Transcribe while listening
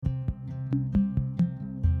All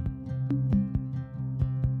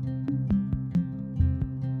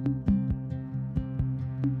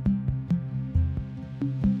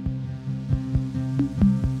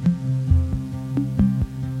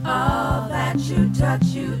that you touch,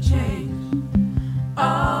 you change.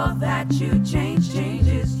 All that you change,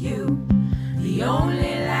 changes you. The only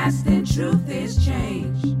lasting truth is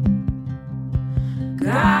change.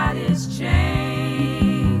 God is change.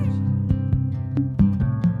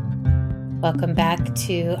 Welcome back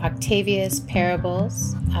to Octavia's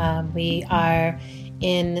Parables. We are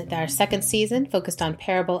in our second season focused on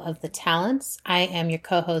Parable of the Talents. I am your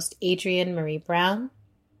co-host, Adrienne Marie Brown.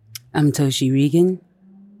 I'm Toshi Regan.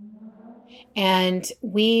 And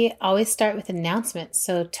we always start with announcements.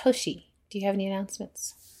 So Toshi, do you have any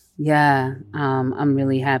announcements? Yeah, I'm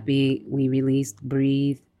really happy. We released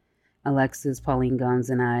Breathe, Alexis, Pauline Guns,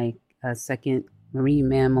 and I, a second marine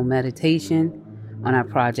mammal meditation on our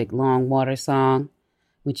project Long Water Song,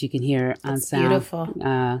 which you can hear on Sound. Beautiful.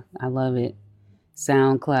 I love it.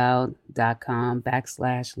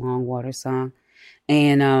 SoundCloud.com/Long Water Song.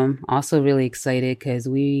 And also really excited because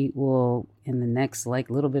we will, in the next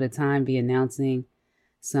little bit of time, be announcing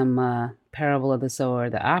some Parable of the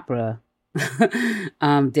Sower, the opera,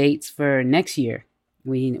 dates for next year.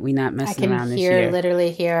 We not messing around this year. I can literally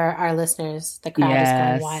hear our listeners. The crowd is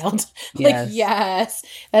going wild. Yes.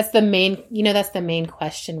 That's the main. That's the main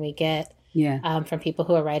question we get. Yeah. From people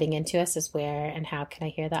who are writing into us is where and how can I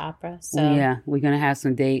hear the opera? So yeah, we're gonna have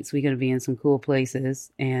some dates. We're gonna be in some cool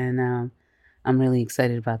places, and I'm really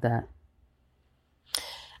excited about that.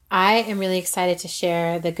 I am really excited to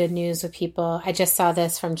share the good news with people. I just saw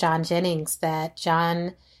this from John Jennings that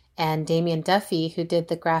John and Damian Duffy, who did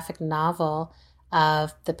the graphic novel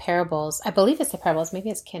of the Parables, I believe it's the Parables, maybe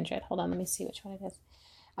it's Kindred. Hold on, let me see which one it is.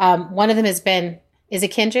 One of them is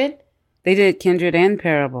it Kindred? They did Kindred and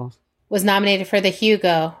Parables. Was nominated for the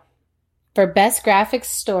Hugo for Best Graphic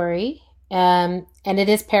Story, and it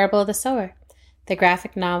is Parable of the Sower, the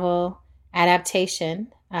graphic novel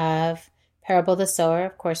adaptation of Parable of the Sower,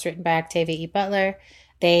 of course, written by Octavia E. Butler.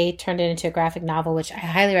 They turned it into a graphic novel, which I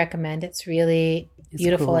highly recommend. It's really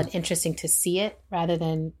beautiful cool. And interesting to see it rather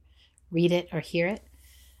than read it or hear it.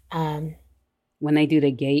 When they do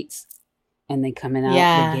the gates and they coming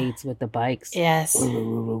out the gates with the bikes. Yes.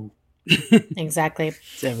 Exactly.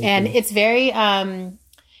 And it's very,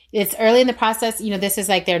 it's early in the process. This is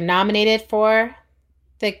they're nominated for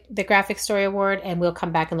the Graphic Story Award, and we'll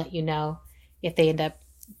come back and let you know if they end up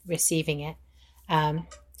receiving it.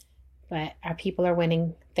 But our people are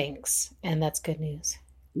winning things, and that's good news.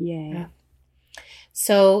 Yeah.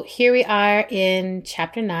 So here we are in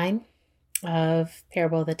chapter 9 of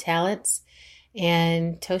Parable of the Talents,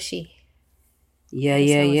 and Toshi.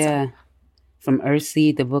 Yeah. From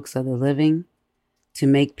Earthseed, the Books of the Living, to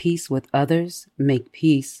make peace with others, make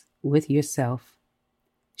peace with yourself.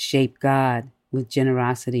 Shape God with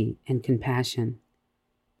generosity and compassion.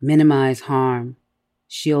 Minimize harm.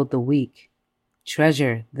 Shield the weak.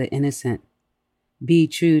 Treasure the innocent. Be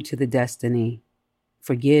true to the destiny.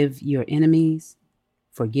 Forgive your enemies.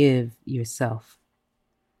 Forgive yourself.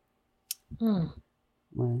 Well,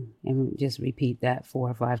 and just repeat that 4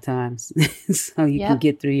 or 5 times so you can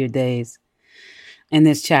get through your days. In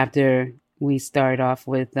this chapter, we start off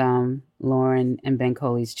with Lauren and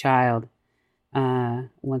Benkoli's child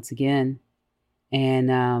once again,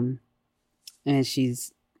 and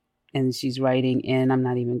she's writing, and I'm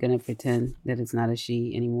not even going to pretend that it's not a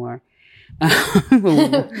she anymore.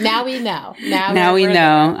 Now we know. Now we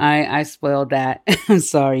know. I spoiled that. I'm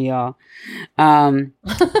sorry, y'all.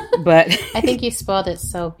 But I think you spoiled it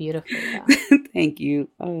so beautifully. Thank you.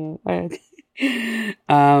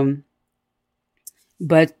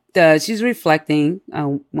 But she's reflecting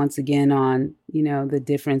once again on the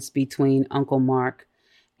difference between Uncle Mark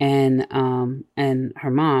and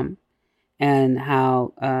her mom, and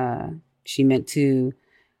how Lauren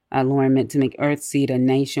meant to make Earthseed a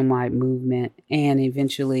nationwide movement, and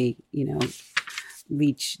eventually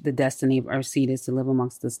reach the destiny of Earthseed is to live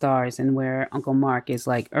amongst the stars, and where Uncle Mark is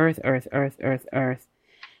like Earth, Earth, Earth, Earth, Earth,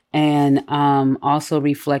 and also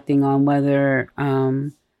reflecting on whether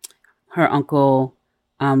her uncle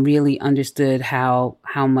really understood how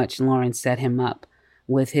much Lauren set him up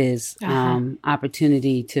with his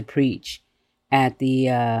opportunity to preach at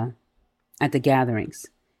the gatherings.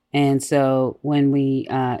 And so when we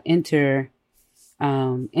enter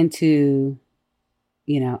into,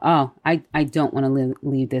 I don't want to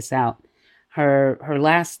leave this out. Her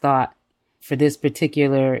last thought for this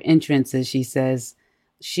particular entrance is she says,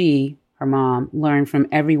 her mom, learned from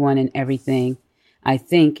everyone and everything. I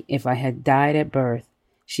think if I had died at birth,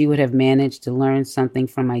 she would have managed to learn something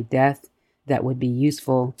from my death that would be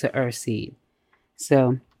useful to Earthseed.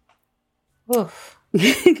 So Oof.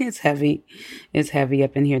 it's heavy. It's heavy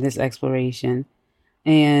up in here, this exploration.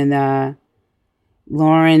 And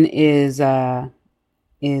Lauren is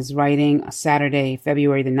writing Saturday,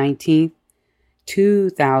 February the 19th,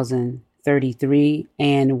 2033,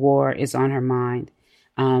 and war is on her mind.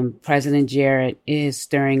 President Jarrett is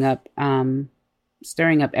stirring up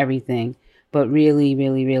everything, but really,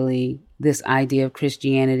 really, really, this idea of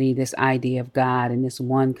Christianity, this idea of God, and this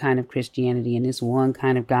one kind of Christianity and this one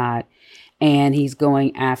kind of God. And he's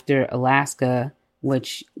going after Alaska,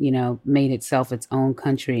 which, made itself its own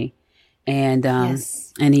country. And,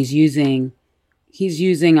 Yes. and he's using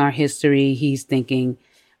our history. He's thinking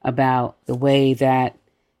about the way that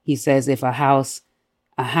he says, if a house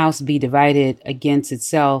be divided against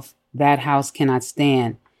itself, that house cannot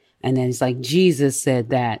stand. And then it's like, Jesus said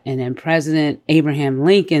that. And then President Abraham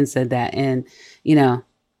Lincoln said that. And,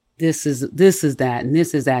 this is that, and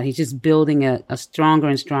this is that. He's just building a stronger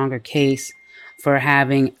and stronger case for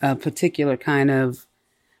having a particular kind of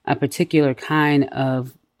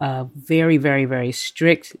very, very, very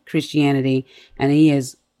strict Christianity. And he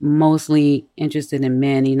is mostly interested in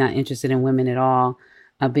men. He's not interested in women at all,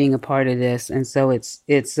 being a part of this. And so it's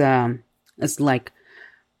like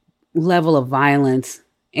level of violence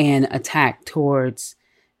and attack towards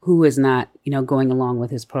who is not, going along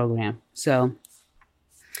with his program. So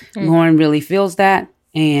Lauren really feels that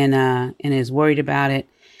and is worried about it.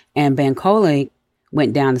 And Bankole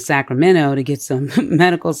went down to Sacramento to get some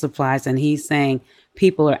medical supplies. And he's saying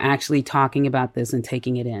people are actually talking about this and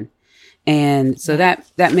taking it in. And so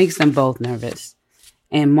that makes them both nervous.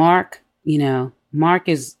 And Mark is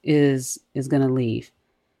going to leave.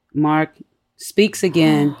 Mark speaks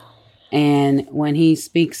again. And when he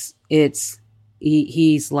speaks, he's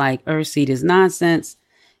like, Earthseed is nonsense.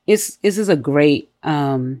 This is a great,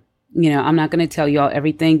 I'm not going to tell you all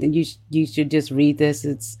everything. That you should just read this.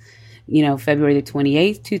 It's, February the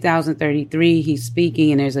 28th, 2033, he's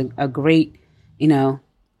speaking, and there's a great,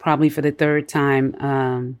 probably for the third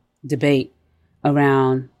time, debate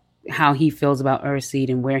around how he feels about Earthseed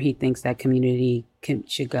and where he thinks that community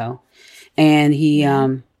should go. And he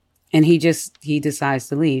decides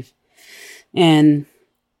to leave. And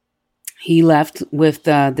he left with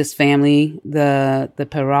this family, the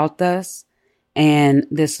Peraltas. And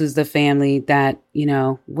this was the family that,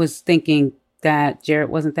 was thinking that Jarrett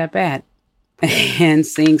wasn't that bad and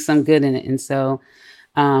seeing some good in it. And so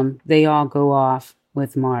they all go off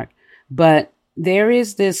with Mark. But there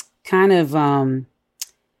is this kind of,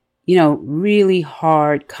 really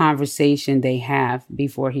hard conversation they have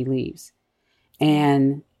before he leaves.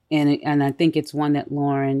 And I think it's one that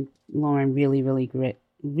Lauren really,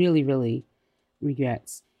 really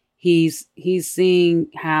regrets. He's seeing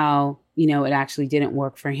how, it actually didn't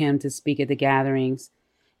work for him to speak at the gatherings.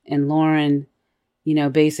 And Lauren,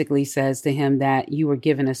 basically says to him that you were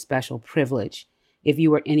given a special privilege. If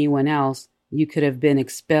you were anyone else, you could have been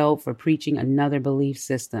expelled for preaching another belief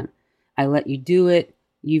system. I let you do it.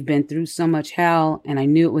 You've been through so much hell, and I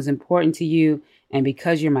knew it was important to you. And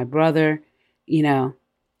because you're my brother,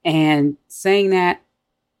 and saying that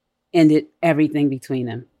ended everything between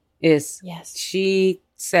them. Yes. She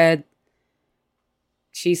said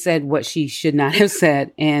what she should not have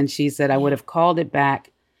said. And she said, I would have called it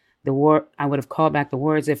back. I would have called back the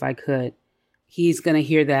words if I could. He's going to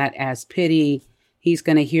hear that as pity. He's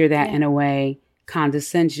going to hear that in a way,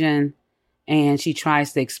 condescension. And she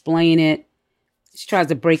tries to explain it. She tries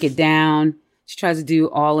to break it down. She tries to do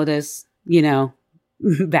all of this,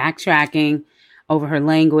 backtracking over her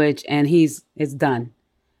language. And it's done.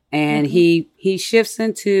 And he shifts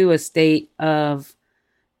into a state of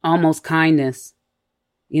almost kindness.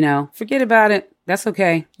 Forget about it. That's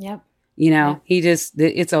okay. Yep.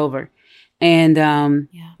 It's over. And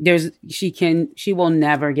she will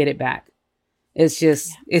never get it back. It's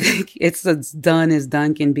just, it's as done as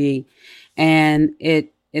done can be. And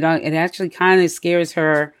it actually kind of scares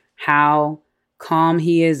her how calm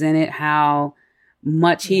he is in it, how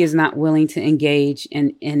much he is not willing to engage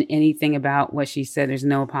in anything about what she said. There's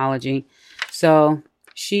no apology. So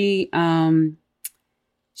she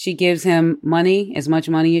gives him money, as much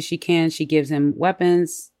money as she can. She gives him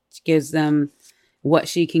weapons. She gives them what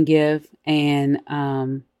she can give, and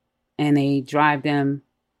they drive them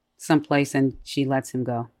someplace, and she lets him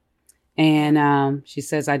go. And she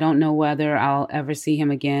says, I don't know whether I'll ever see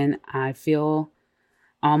him again. I feel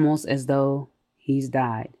almost as though he's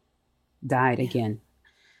died again.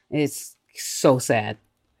 It's so sad.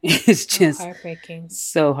 It's just heartbreaking.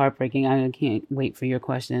 So heartbreaking. I can't wait for your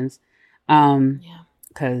questions.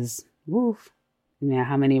 Because,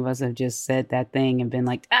 how many of us have just said that thing and been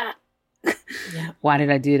like, Yeah. Why did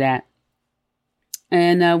I do that?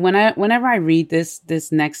 And whenever I read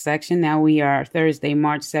this next section, now we are Thursday,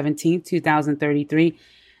 March 17th, 2033,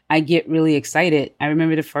 I get really excited. I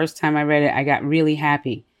remember the first time I read it, I got really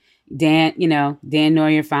happy. Dan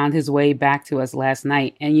Neuer found his way back to us last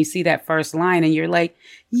night. And you see that first line and you're like,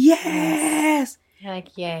 yes. You're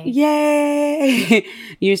like, yay. Yay.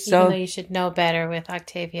 You're so, even though you should know better with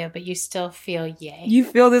Octavia, but you still feel yay. You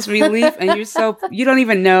feel this relief and you don't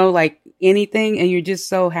even know like anything and you're just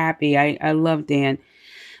so happy. I love Dan.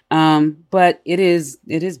 But it is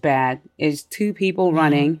bad. It's two people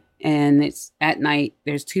running and it's at night.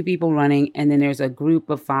 There's two people running and then there's a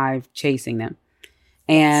group of 5 chasing them.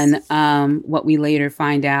 And, what we later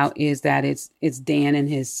find out is that it's Dan and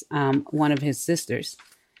his, one of his sisters,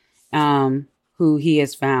 who he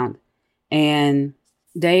has found, and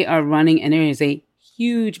they are running and there is a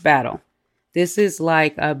huge battle. This is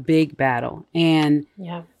like a big battle. And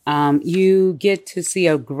you get to see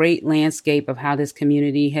a great landscape of how this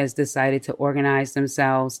community has decided to organize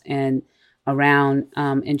themselves and around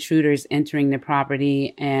intruders entering the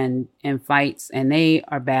property and fights. And they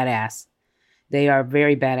are badass. They are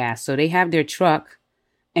very badass. So they have their truck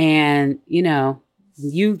and,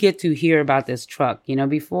 you get to hear about this truck,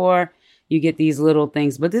 before you get these little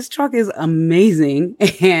things, but this truck is amazing.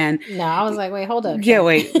 And no, I was like, wait, hold up. Yeah,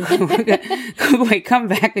 wait, come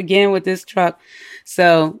back again with this truck.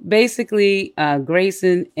 So basically,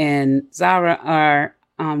 Grayson and Zara are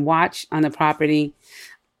on watch on the property.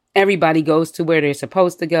 Everybody goes to where they're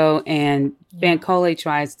supposed to go. And Bankole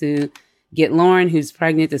tries to get Lauren, who's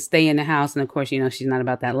pregnant, to stay in the house. And of course, she's not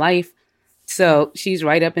about that life. So she's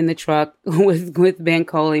right up in the truck with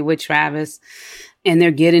Bankole, with Travis. And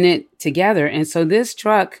they're getting it together. And so this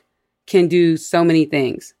truck can do so many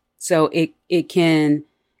things. So it can't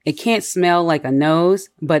smell like a nose,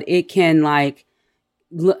 but it can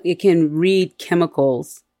it can read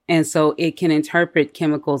chemicals. And so it can interpret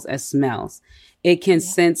chemicals as smells. It can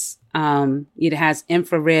sense, it has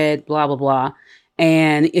infrared, blah, blah, blah.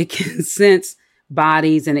 And it can sense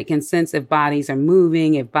bodies and it can sense if bodies are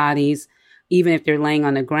moving, even if they're laying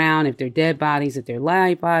on the ground, if they're dead bodies, if they're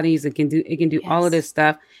live bodies, it can do all of this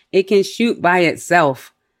stuff. It can shoot by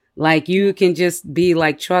itself. Like you can just be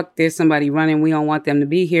like, truck, there's somebody running. We don't want them to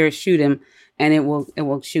be here. Shoot him. And it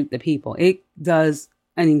will shoot the people. It does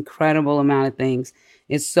an incredible amount of things.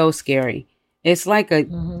 It's so scary. It's like I've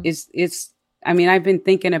been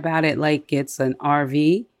thinking about it like it's an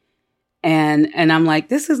RV. And I'm like,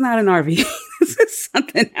 this is not an RV. This is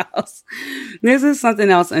something else. This is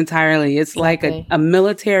something else entirely. It's like a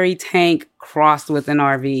military tank crossed with an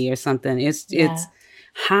RV or something. It's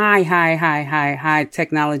high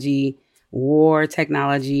technology, war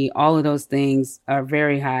technology. All of those things are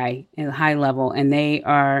very high and high level. And they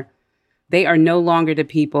are no longer the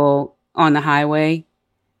people on the highway.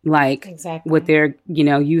 Like with their,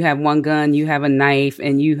 you have one gun, you have a knife,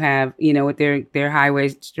 and you have, with their highway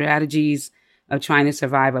strategies of trying to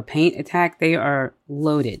survive a paint attack, they are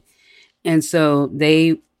loaded. And so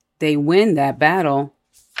they win that battle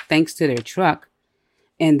thanks to their truck.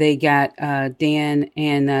 And they got Dan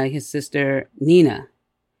and his sister Nina.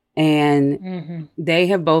 And they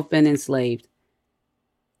have both been enslaved.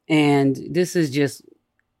 And this is just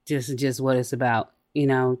what it's about.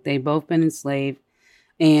 They've both been enslaved.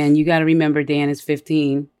 And you got to remember, Dan is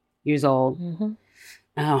 15 years old.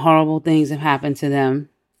 Horrible things have happened to them.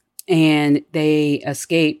 And they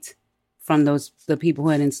escaped from the people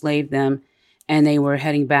who had enslaved them. And they were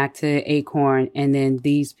heading back to Acorn. And then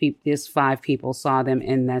these 5 people saw them.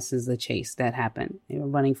 And this is the chase that happened. They were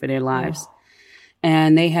running for their lives. Oh.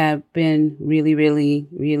 And they have been really, really,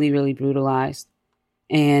 really, really brutalized.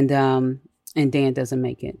 And Dan doesn't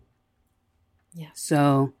make it. Yeah.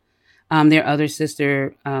 So their other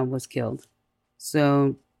sister was killed.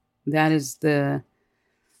 So that is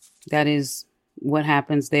what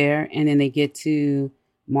happens there. And then they get to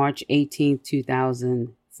March 18th,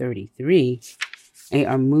 2033. They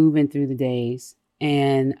are moving through the days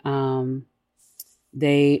and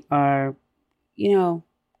they are,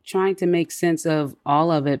 trying to make sense of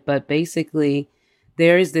all of it. But basically,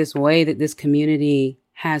 there is this way that this community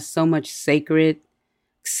has so much sacred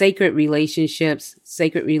relationships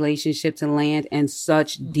in land and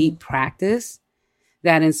such deep practice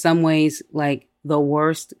that in some ways, like the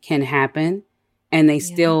worst can happen. And they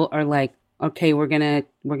still are like, okay, we're going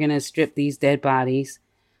to strip these dead bodies.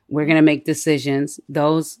 We're going to make decisions.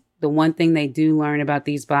 The one thing they do learn about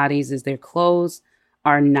these bodies is their clothes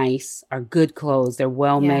are nice, are good clothes. They're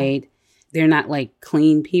well made. They're not like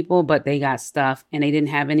clean people, but they got stuff and they didn't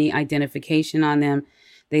have any identification on them.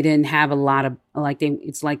 They didn't have a lot of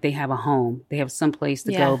it's like they have a home. They have some place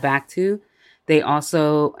to go back to. They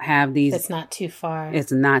also have these. It's not too far.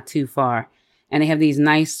 It's not too far. And they have these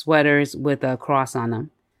nice sweaters with a cross on them.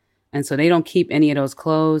 And so they don't keep any of those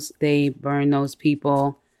clothes. They burn those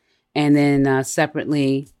people. And then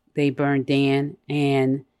separately, they burn Dan.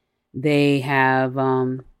 And they have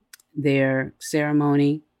their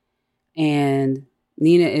ceremony. And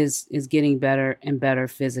Nina is getting better and better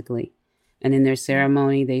physically. And in their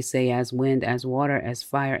ceremony, they say, as wind, as water, as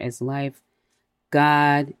fire, as life.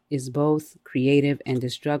 God is both creative and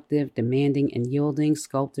destructive, demanding and yielding,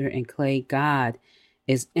 sculptor and clay. God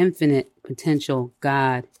is infinite potential.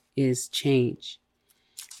 God is change.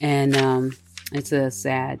 And it's a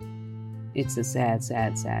sad,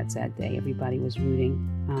 sad day. Everybody was rooting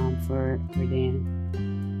for Dan.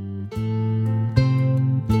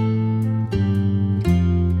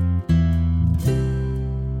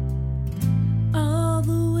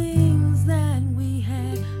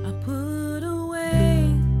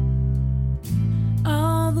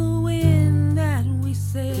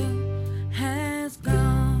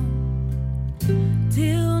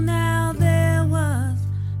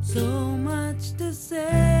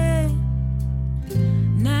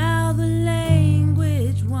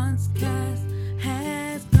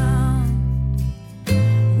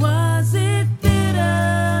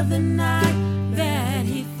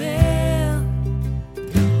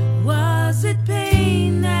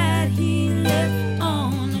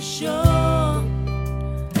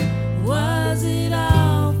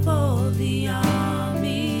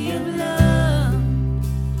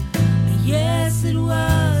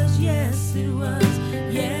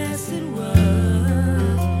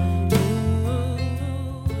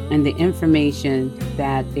 And the information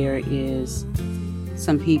that there is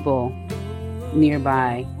some people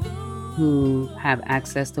nearby who have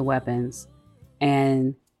access to weapons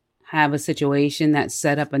and have a situation that's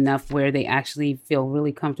set up enough where they actually feel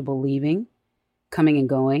really comfortable leaving, coming and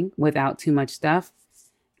going without too much stuff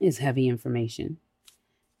is heavy information.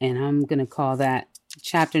 And I'm going to call that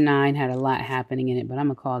chapter 9 had a lot happening in it, but I'm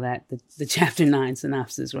going to call that the chapter 9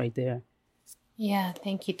 synopsis right there. Yeah.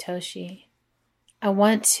 Thank you, Toshi. I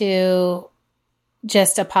want to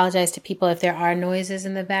just apologize to people if there are noises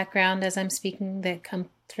in the background as I'm speaking that come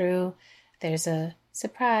through. There's a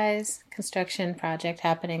surprise construction project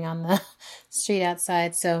happening on the street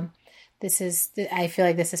outside. So I feel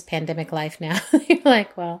like this is pandemic life now. You're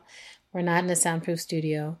like, well, we're not in a soundproof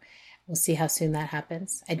studio. We'll see how soon that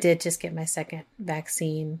happens. I did just get my second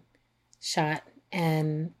vaccine shot,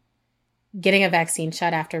 and getting a vaccine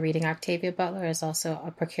shot after reading Octavia Butler is also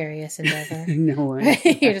a precarious endeavor. No way.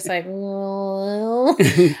 You're just like, well.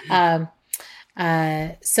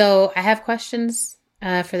 So I have questions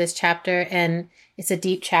for this chapter, and it's a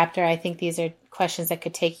deep chapter. I think these are questions that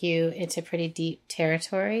could take you into pretty deep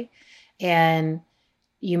territory, and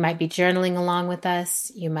you might be journaling along with us.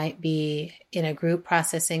 You might be in a group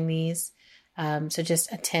processing these. So just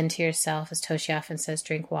attend to yourself. As Toshi often says,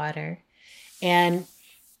 drink water. And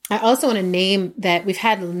I also want to name that we've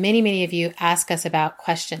had many, many of you ask us about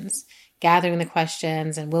questions, gathering the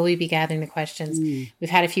questions, and will we be gathering the questions? We've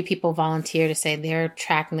had a few people volunteer to say they're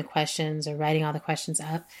tracking the questions or writing all the questions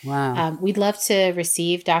up. Wow. We'd love to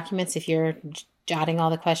receive documents if you're jotting all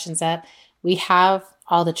the questions up. We have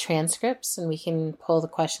all the transcripts, and we can pull the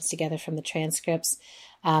questions together from the transcripts.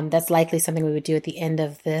 That's likely something we would do at the end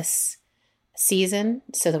of this season,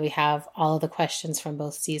 so that we have all of the questions from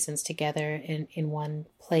both seasons together in one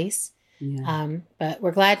place. Yeah. But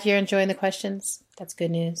we're glad you're enjoying the questions. That's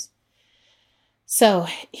good news. So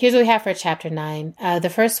here's what we have for chapter 9.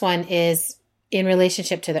 The first one is in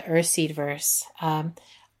relationship to the Earthseed verse.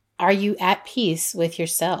 Are you at peace with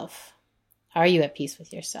yourself? Are you at peace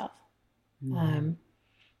with yourself? Mm-hmm.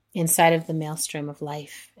 Inside of the maelstrom of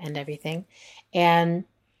life and everything. And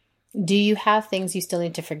do you have things you still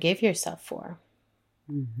need to forgive yourself for?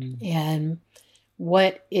 Mm-hmm. And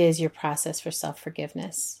what is your process for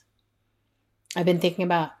self-forgiveness? I've been thinking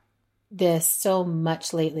about this so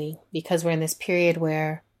much lately because we're in this period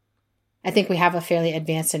where I think we have a fairly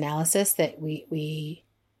advanced analysis that we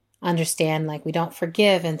understand, like we don't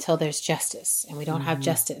forgive until there's justice, and we don't have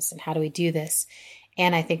justice. And how do we do this?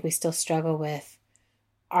 And I think we still struggle with,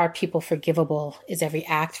 are people forgivable? Is every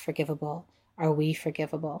act forgivable? Are we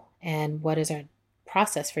forgivable? And what is our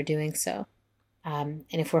process for doing so? And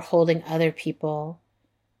if we're holding other people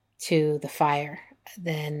to the fire,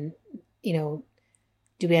 then, do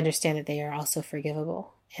we understand that they are also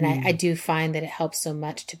forgivable? And I do find that it helps so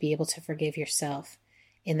much to be able to forgive yourself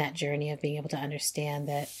in that journey of being able to understand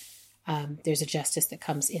that there's a justice that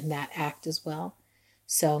comes in that act as well.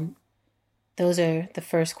 So those are the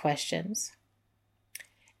first questions.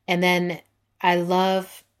 And then I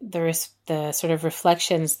love the sort of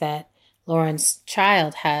reflections that Lauren's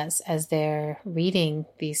child has as they're reading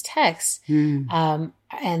these texts. And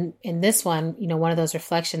in this one, one of those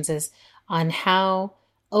reflections is on how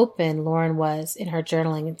open Lauren was in her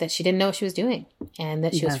journaling, that she didn't know what she was doing and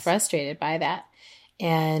that she was frustrated by that.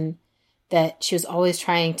 And that she was always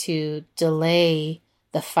trying to delay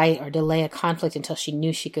the fight or delay a conflict until she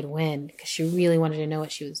knew she could win, because she really wanted to know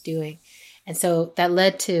what she was doing. And so that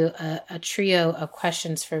led to a trio of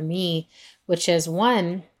questions for me, which is,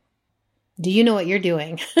 one, do you know what you're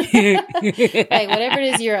doing? Like whatever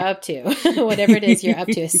it is you're up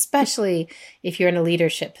to, especially if you're in a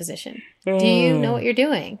leadership position. Do you know what you're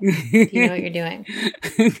doing? Do you know what you're doing?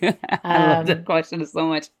 I love that question so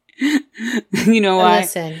much. You know why?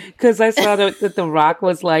 Because I saw that The Rock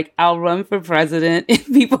was like, I'll run for president if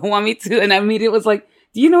people want me to. And I immediately was like,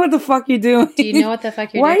 do you know what the fuck you're doing? Do you know what the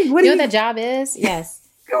fuck you're doing? You know what that job is? Yes.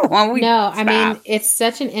 Go on. I mean, it's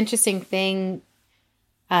such an interesting thing.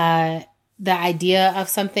 The idea of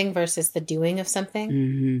something versus the doing of something.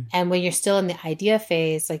 Mm-hmm. And when you're still in the idea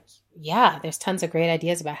phase, like, yeah, there's tons of great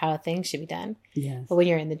ideas about how things should be done. Yes. But when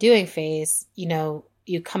you're in the doing phase,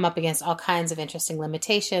 you come up against all kinds of interesting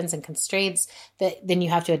limitations and constraints that then you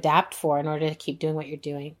have to adapt for in order to keep doing what you're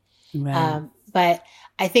doing. Right. But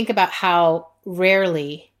I think about how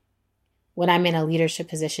rarely when I'm in a leadership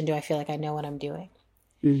position do I feel like I know what I'm doing.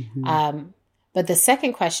 Mm-hmm. But the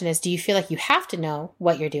second question is, do you feel like you have to know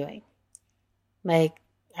what you're doing? Like,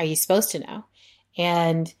 are you supposed to know?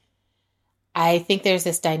 And I think there's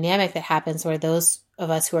this dynamic that happens where those of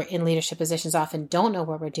us who are in leadership positions often don't know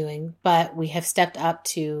what we're doing, but we have stepped up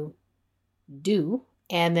to do.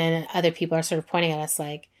 And then other people are sort of pointing at us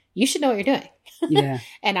like, you should know what you're doing. Yeah.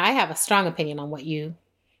 And I have a strong opinion on what you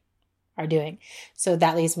are doing. So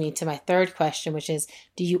that leads me to my third question, which is,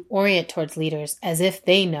 do you orient towards leaders as if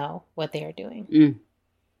they know what they are doing?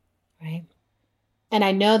 Right? And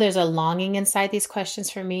I know there's a longing inside these questions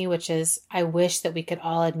for me, which is, I wish that we could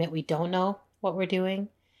all admit we don't know what we're doing,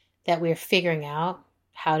 that we're figuring out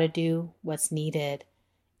how to do what's needed.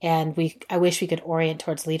 And I wish we could orient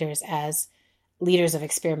towards leaders as leaders of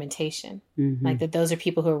experimentation. Mm-hmm. Like that those are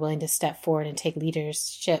people who are willing to step forward and take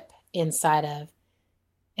leadership inside of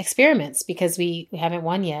experiments, because we haven't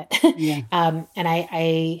won yet. Yeah. And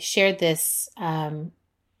I shared this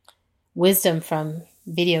wisdom from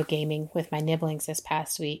video gaming with my nibblings this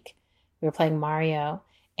past week. We were playing Mario,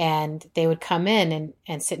 and they would come in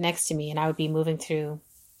and sit next to me, and I would be moving through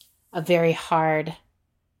a very hard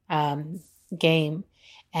game,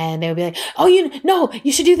 and they would be like, oh,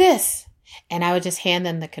 you should do this. And I would just hand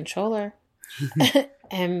them the controller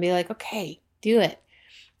and be like, okay, do it.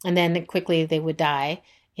 And then quickly they would die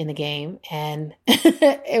in the game, and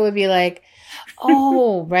it would be like,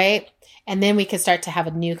 oh, right. And then we could start to have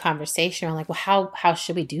a new conversation on like, well, how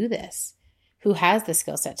should we do this? Who has the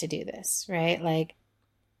skill set to do this? Right. Like,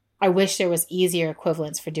 I wish there was easier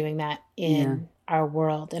equivalents for doing that in our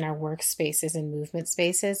world, in our workspaces and movement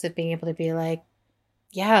spaces, of being able to be like,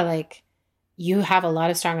 yeah, like you have a lot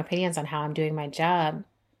of strong opinions on how I'm doing my job.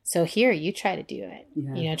 So here, you try to do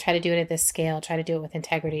it, try to do it at this scale, try to do it with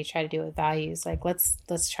integrity, try to do it with values. Like,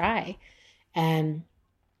 let's try. And,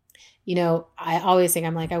 I always think,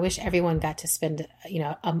 I'm like, I wish everyone got to spend,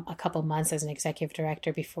 a couple months as an executive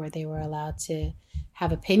director before they were allowed to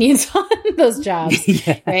have opinions on those jobs.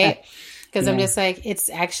 Right. Because I'm just like, it's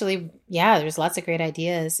actually, there's lots of great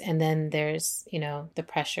ideas. And then there's, the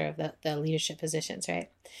pressure of the leadership positions. Right.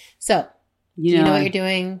 So do you know what you're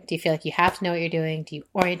doing? Do you feel like you have to know what you're doing? Do you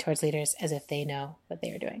orient towards leaders as if they know what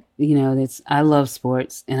they are doing? I love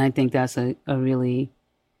sports. And I think that's a really,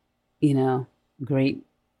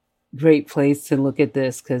 great place to look at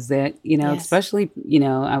this, because that, especially,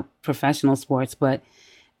 professional sports, but,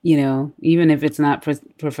 even if it's not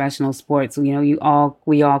professional sports, we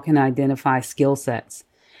all can identify skill sets.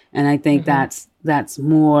 And I think that's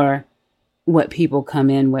more what people come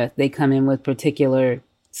in with. They come in with particular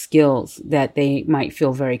skills that they might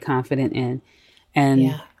feel very confident in.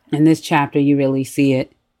 And in this chapter, you really see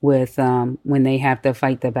it with when they have to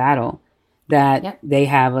fight the battle, that they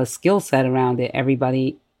have a skill set around it.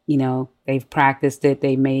 Everybody, they've practiced it.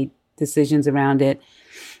 They made decisions around it.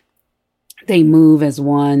 They move as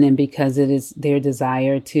one. And because it is their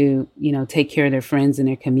desire to, take care of their friends and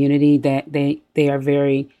their community, that they are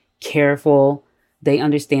very careful. They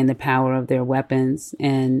understand the power of their weapons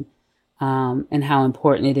and how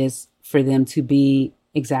important it is for them to be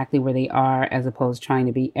exactly where they are, as opposed to trying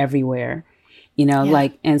to be everywhere,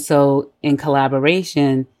 and so in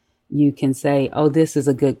collaboration, you can say, oh, this is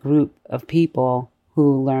a good group of people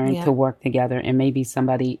who learn Yeah. to work together, and maybe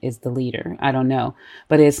somebody is the leader. I don't know,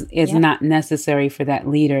 but it's not necessary for that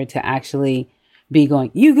leader to actually be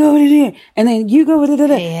going, you go to there, and then you go to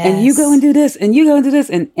da, and you go and do this, and you go and do this,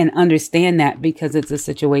 and understand that, because it's a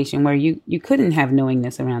situation where you couldn't have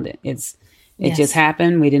knowingness around it. It just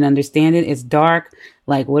happened. We didn't understand it. It's dark.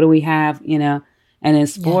 Like, what do we have? You know, and in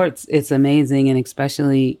sports, it's amazing. And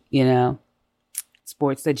especially, you know,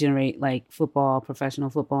 sports that generate like football, professional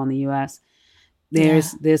football in the US,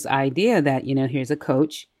 there's this idea that, you know, here's a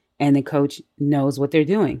coach and the coach knows what they're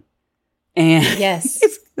doing. And yes,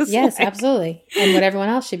 it's yes, like, absolutely. And what everyone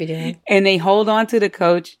else should be doing. And they hold on to the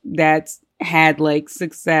coach that's had like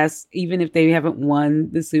success, even if they haven't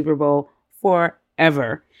won the Super Bowl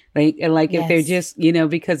forever. Like if they're just, you know,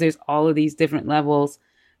 because there's all of these different levels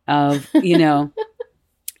of, you know,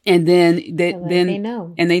 and then they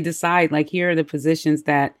know, and they decide like, here are the positions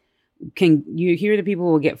that here are the people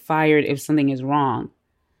who will get fired if something is wrong,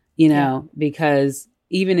 you know, because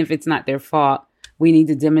even if it's not their fault, we need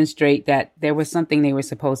to demonstrate that there was something they were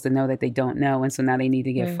supposed to know that they don't know. And so now they need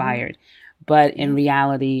to get fired. But in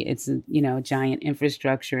reality, it's, you know, giant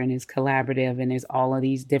infrastructure, and it's collaborative, and there's all of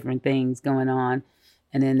these different things going on.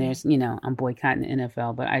 And then there's, you know, I'm boycotting the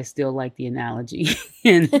NFL, but I still like the analogy.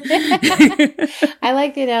 I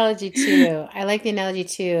like the analogy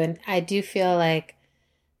too. And I do feel like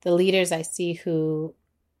the leaders I see who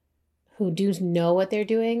do know what they're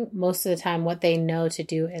doing, most of the time what they know to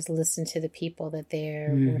do is listen to the people that they're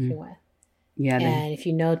working with. Yeah. And if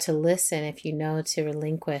you know to listen, if you know to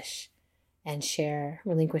relinquish,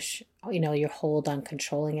 you know, your hold on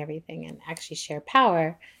controlling everything and actually share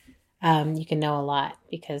power, you can know a lot,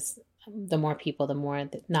 because the more people, the more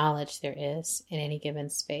knowledge there is in any given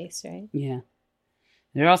space, right? Yeah.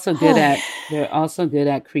 They're also good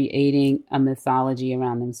at creating a mythology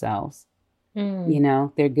around themselves. You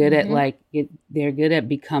know, they're good at they're good at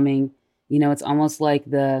becoming, you know, it's almost like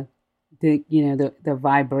the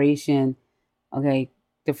vibration. Okay.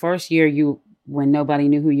 The first year when nobody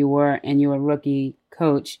knew who you were and you were a rookie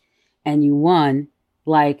coach and you won,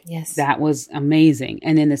 like that was amazing.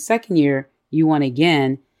 And then the second year you won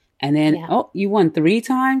again, and then, you won 3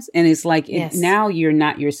 times. And it's like, now you're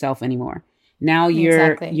not yourself anymore. Now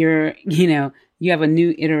you're, you know, you have a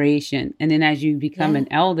new iteration. And then as you become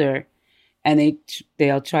an elder, and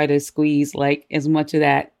they'll try to squeeze like as much of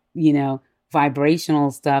that, you know, vibrational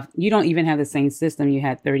stuff. You don't even have the same system you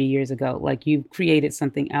had 30 years ago. Like, you've created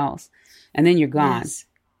something else, and then you're gone,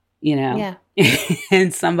 you know,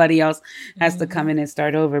 and somebody else has to come in and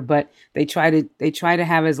start over. But they try to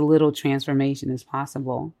have as little transformation as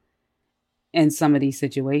possible in some of these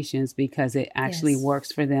situations, because it actually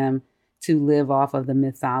works for them to live off of the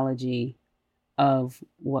mythology of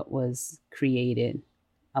what was created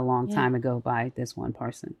a long time ago by this one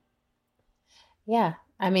person. Yeah.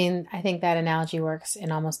 I mean, I think that analogy works in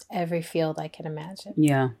almost every field I can imagine.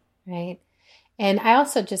 Yeah. Right. And I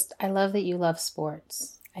also I love that you love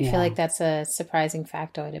sports. I feel like that's a surprising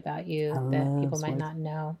factoid about you that people might not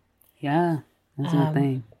know. Yeah. That's my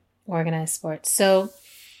thing. Organized sports. So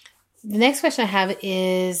the next question I have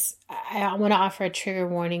is, I want to offer a trigger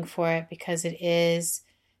warning for it, because it is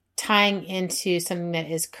tying into something that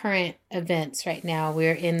is current events right now.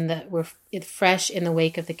 We're fresh in the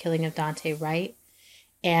wake of the killing of Daunte Wright,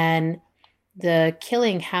 and the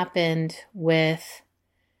killing happened with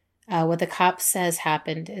what the cop says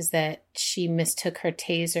happened is that she mistook her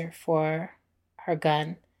taser for her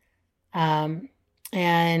gun.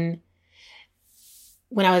 And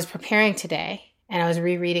when I was preparing today and I was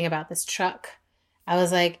rereading about this truck, I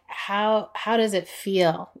was like, how does it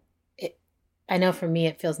feel? I know for me,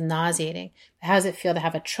 it feels nauseating. But how does it feel to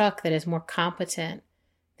have a truck that is more competent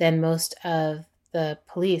than most of the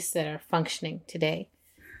police that are functioning today?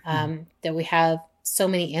 That we have so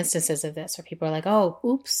many instances of this where people are like, oh,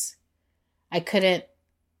 oops, I couldn't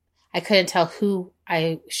tell who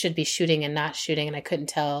I should be shooting and not shooting. And I couldn't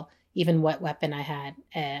tell even what weapon I had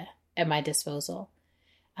at my disposal.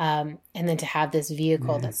 And then to have this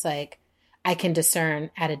vehicle that's like, I can discern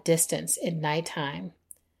at a distance in nighttime,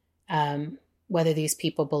 whether these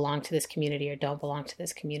people belong to this community or don't belong to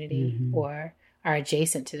this community or are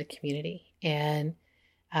adjacent to the community. And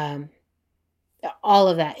all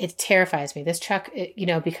of that, it terrifies me. This truck,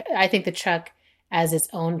 because I think the truck as its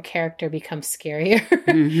own character becomes scarier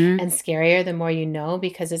and scarier the more you know,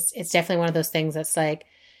 because it's definitely one of those things that's like,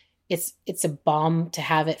 it's a bomb to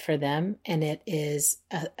have it for them, and it is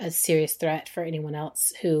a serious threat for anyone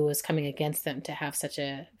else who is coming against them to have such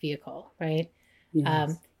a vehicle, right?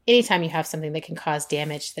 Yes. Anytime you have something that can cause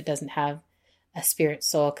damage that doesn't have a spirit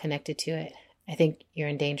soul connected to it, I think you're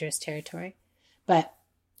in dangerous territory. But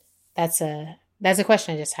that's a that's a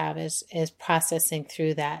question I just have is processing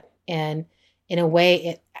through that. And in a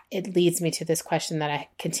way, it leads me to this question that I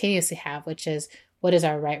continuously have, which is, what is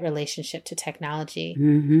our right relationship to technology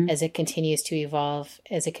as it continues to evolve,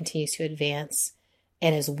 as it continues to advance?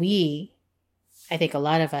 And as I think a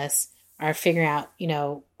lot of us are figuring out,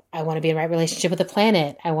 I want to be in right relationship with the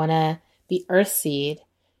planet. I want to be earthseed.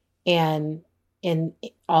 And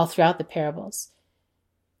all throughout the parables,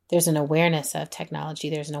 there's an awareness of technology.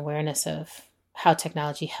 There's an awareness of how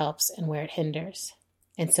technology helps and where it hinders.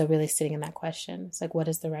 And so really sitting in that question, it's like, what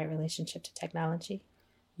is the right relationship to technology?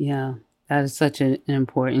 Yeah, that is such an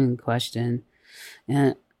important question.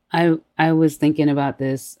 And I was thinking about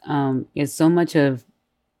this. It's so much of,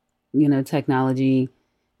 technology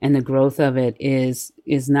and the growth of it is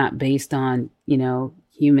not based on,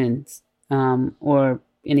 humans or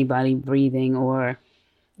anybody breathing or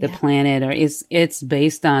the planet, or it's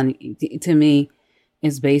based on, to me,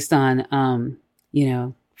 it's based on,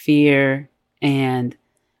 fear and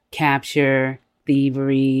capture,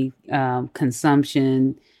 thievery,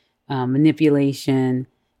 consumption, manipulation.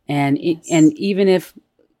 And and even if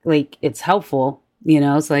like it's helpful,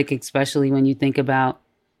 it's like, especially when you think about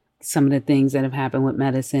some of the things that have happened with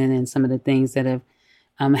medicine and some of the things that have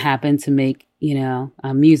happened to make,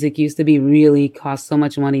 music used to be really cost so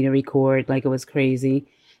much money to record, like it was crazy.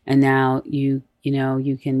 And now you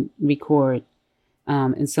can record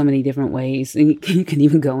in so many different ways. And you can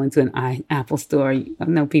even go into an Apple store. I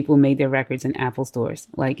know people made their records in Apple stores.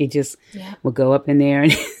 Like it just would go up in there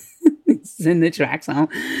and send the tracks home.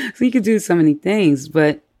 So you could do so many things.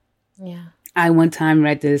 But I one time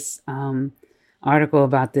read this article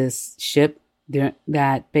about this ship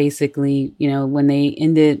that basically, when they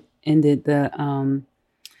ended the,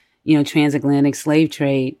 transatlantic slave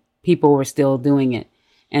trade, people were still doing it.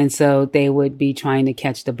 And so they would be trying to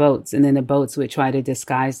catch the boats, and then the boats would try to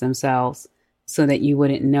disguise themselves so that you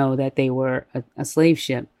wouldn't know that they were a slave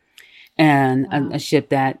ship, and a ship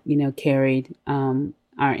that, carried our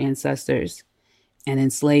ancestors and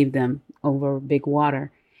enslaved them over big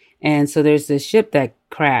water. And so there's this ship that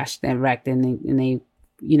crashed, that wrecked, and they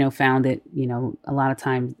found it, a lot of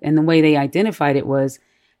times. And the way they identified it was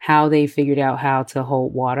how they figured out how to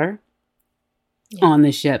hold water on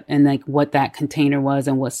the ship, and like what that container was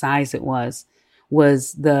and what size it was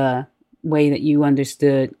the way that you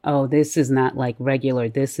understood, oh, this is not like regular.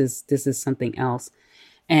 This is something else.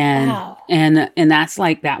 And, and that's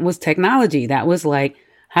like, that was technology. That was like,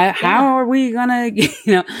 how are we gonna,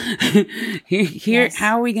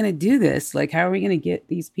 how are we gonna do this? Like, how are we gonna get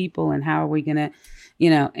these people, and how are we gonna,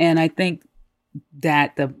 and I think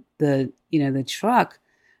that the truck,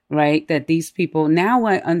 right, that these people, now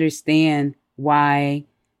I understand why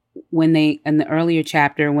when they, in the earlier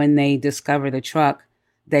chapter, when they discover the truck,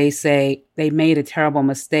 they say they made a terrible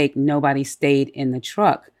mistake. Nobody stayed in the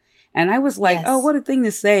truck. And I was like, oh, what a thing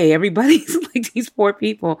to say. Everybody's like, these poor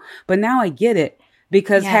people. But now I get it,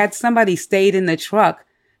 because had somebody stayed in the truck,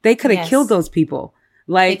 they could have killed those people.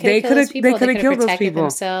 Like they could have killed those people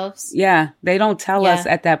themselves. Yeah. They don't tell us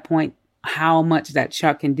at that point how much that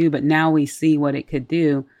truck can do, but now we see what it could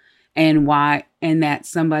do. And why, and that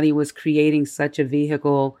somebody was creating such a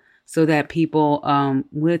vehicle so that people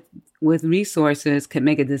with resources could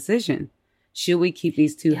make a decision. Should we keep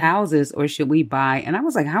these two houses, or should we buy? And I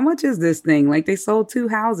was like, how much is this thing? Like, they sold 2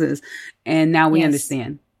 houses, and now we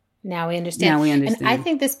understand. Now we understand. And I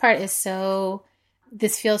think this part is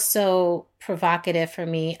this feels so provocative for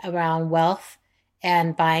me around wealth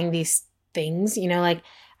and buying these things, like,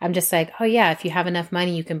 I'm just like, oh yeah, if you have enough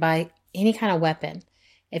money, you can buy any kind of weapon.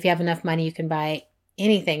 If you have enough money, you can buy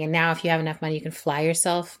anything. And now if you have enough money, you can fly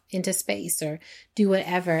yourself into space or do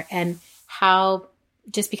whatever. And how,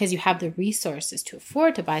 just because you have the resources to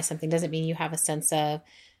afford to buy something doesn't mean you have a sense of,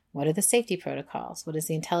 what are the safety protocols? What is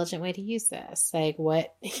the intelligent way to use this? Like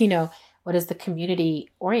what is the community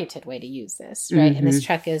oriented way to use this? Right. Mm-hmm. And this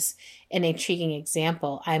truck is an intriguing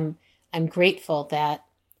example. I'm grateful that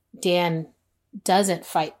Dan doesn't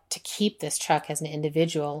fight to keep this truck as an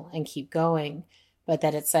individual and keep going, but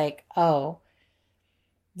that it's like, oh,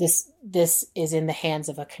 this is in the hands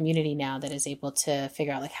of a community now that is able to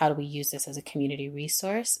figure out, like, how do we use this as a community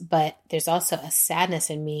resource? But there's also a sadness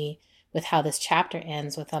in me with how this chapter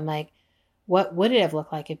ends with, I'm like, what would it have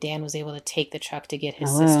looked like if Dan was able to take the truck to get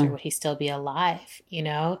his sister? Would he still be alive?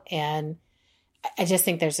 And I just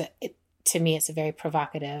think to me, it's a very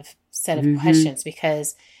provocative set of questions,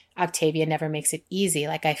 because Octavia never makes it easy.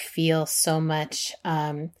 Like, I feel so much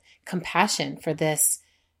compassion for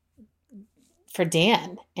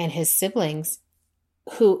Dan and his siblings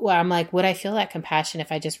where I'm like, would I feel that compassion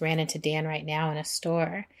if I just ran into Dan right now in a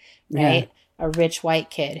store, right? Yeah. A rich white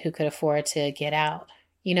kid who could afford to get out.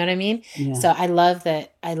 You know what I mean? Yeah. So I love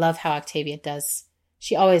that. I love how Octavia does.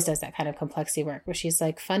 She always does that kind of complexity work where she's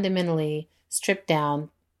like fundamentally stripped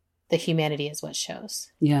down. The humanity is what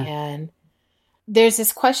shows. Yeah. And there's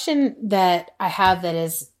this question that I have that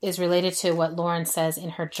is related to what Lauren says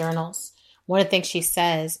in her journals. One of the things she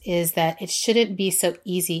says is that it shouldn't be so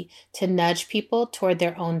easy to nudge people toward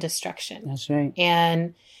their own destruction. That's right.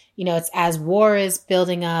 And, it's as war is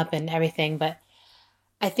building up and everything, but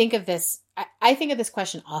I think of this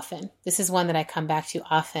question often. This is one that I come back to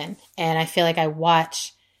often. And I feel like I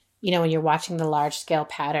watch, when you're watching the large scale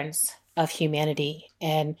patterns of humanity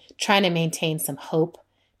and trying to maintain some hope,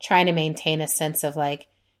 trying to maintain a sense of like,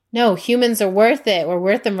 no, humans are worth it. We're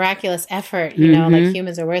worth the miraculous effort, like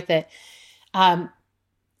humans are worth it.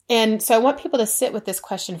 And so I want people to sit with this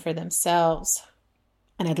question for themselves.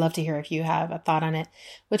 And I'd love to hear if you have a thought on it,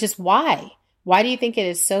 which is why? Why do you think it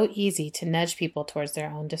is so easy to nudge people towards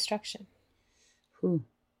their own destruction?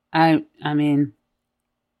 I mean,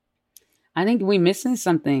 I think we're missing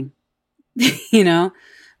something,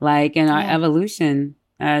 like in our evolution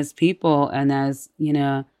as people and I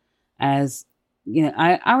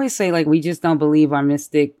always say like, we just don't believe our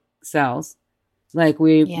mystic selves. Like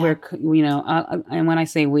we're, and when I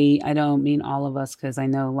say we, I don't mean all of us, because I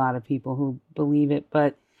know a lot of people who believe it,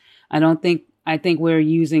 but I think we're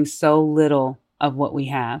using so little of what we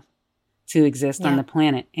have to exist on the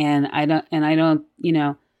planet. And I don't,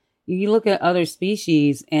 you look at other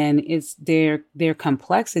species and it's their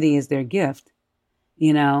complexity is their gift,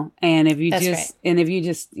 and if you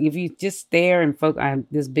just stare and focus, I have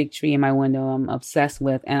this big tree in my window I'm obsessed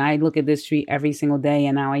with, and I look at this tree every single day,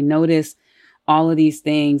 and now I notice all of these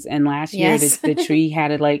things. And last year, the tree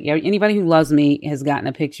had it like, anybody who loves me has gotten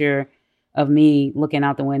a picture of me looking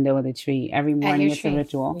out the window of the tree every morning. It's a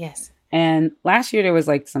ritual. Yes. And last year there was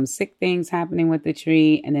like some sick things happening with the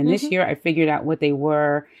tree. And then this year I figured out what they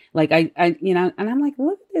were. Like and I'm like,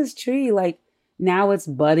 look at this tree. Like now it's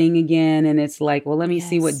budding again. And it's like, well, let me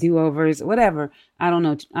see what do-overs, whatever. I don't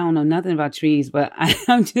know nothing about trees, but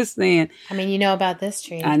I'm just saying. I mean, you know about this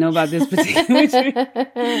tree. I know about this particular tree.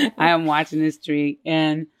 I am watching this tree.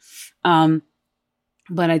 And,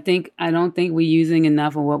 but I don't think we're using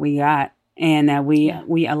enough of what we got, and that we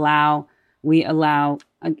allow,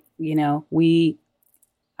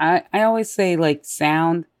 I always say like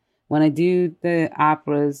sound, when I do the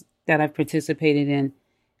operas that I've participated in,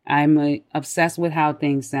 I'm obsessed with how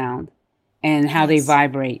things sound and how they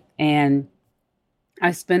vibrate. And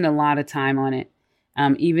I spend a lot of time on it.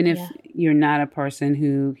 Even if you're not a person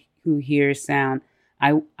who hears sound,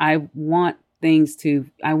 I want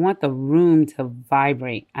the room to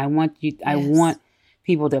vibrate. I want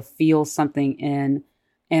people to feel something in,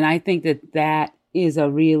 and I think that is a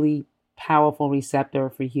really powerful receptor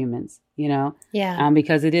for humans,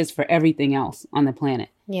 because it is for everything else on the planet.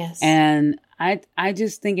 Yes. And I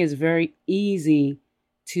just think it's very easy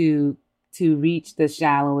to reach the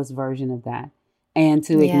shallowest version of that and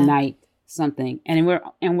to ignite something. And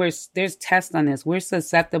there's tests on this. We're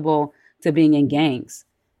susceptible to being in gangs.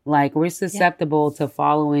 Like we're susceptible to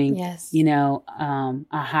following, a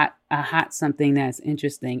hot something that's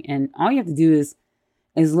interesting. And all you have to do is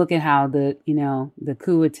look at how the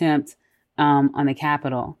coup attempt on the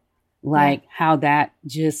Capitol, how that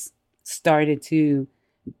just started to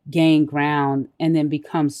gain ground and then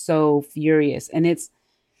become so furious. And it's,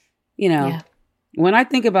 when I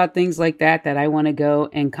think about things like that I want to go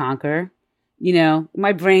and conquer,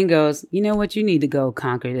 my brain goes, you know what, you need to go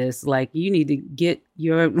conquer this. Like you need to get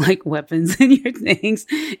your weapons and your things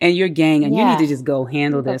and your gang, and you need to just go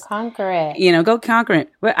handle this. Conquer it. Go conquer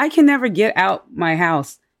it. But I can never get out my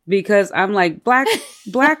house because I'm like black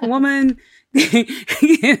woman,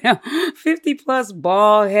 50 plus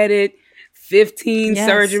bald headed, 15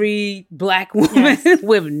 surgery black woman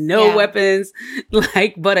with no weapons,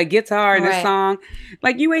 but a guitar and a song.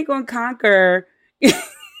 Like you ain't gonna conquer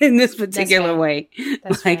in this particular way.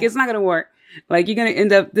 It's not gonna work. Like you're gonna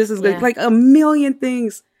end up, this is like a million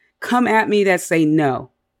things come at me that say no.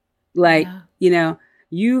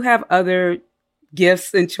 You have other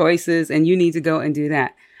gifts and choices and you need to go and do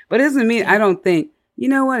that. But it doesn't mean I don't think, you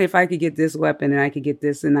know what, if I could get this weapon and I could get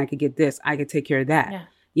this and I could get this, I could take care of that.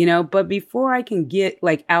 But before I can get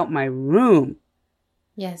out my room,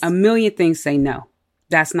 a million things say no.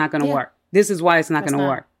 That's not gonna work. This is why it's not gonna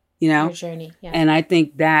work. Your journey. Yeah. And I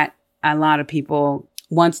think that a lot of people,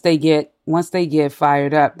 once they get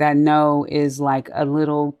fired up, that no is like a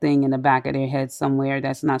little thing in the back of their head somewhere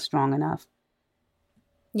that's not strong enough.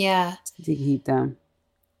 Yeah. To keep them.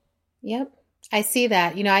 Yep. I see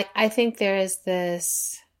that. I think there is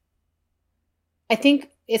this, I think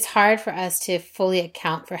it's hard for us to fully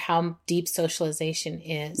account for how deep socialization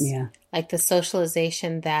is. Yeah. Like the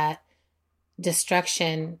socialization that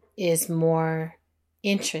destruction is more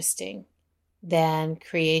interesting than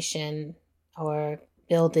creation or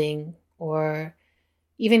building or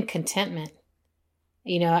even contentment.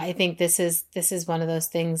 I think this is one of those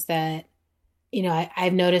things that,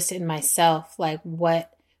 I've noticed in myself, like when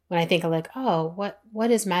I think of like, oh,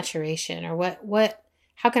 what is maturation, or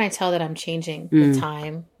how can I tell that I'm changing with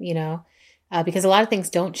time, because a lot of things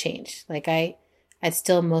don't change. Like I'd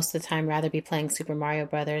still most of the time rather be playing Super Mario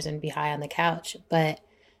Brothers and be high on the couch. But,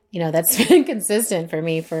 that's been consistent for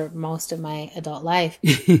me for most of my adult life.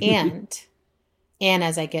 And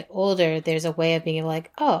as I get older, there's a way of being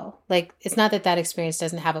like, oh, like it's not that experience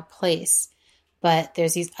doesn't have a place, but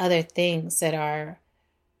there's these other things that are,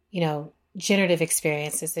 generative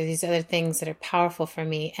experiences. There's these other things that are powerful for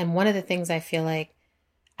me. And one of the things I feel like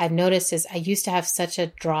I've noticed is I used to have such a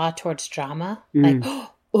draw towards drama, like,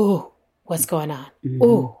 oh, what's going on?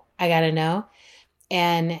 Oh, I got to know.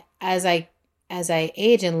 And as I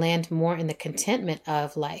age and land more in the contentment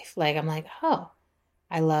of life, like I'm like, oh,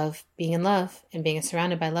 I love being in love and being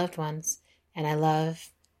surrounded by loved ones. And I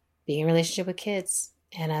love being in a relationship with kids.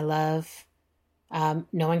 And I love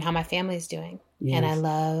knowing how my family's doing. Yes. And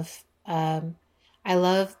I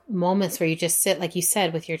love moments where you just sit, like you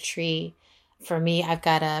said, with your tree. For me, I've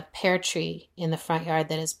got a pear tree in the front yard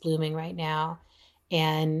that is blooming right now.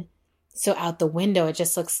 And so out the window, it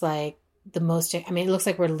just looks like it looks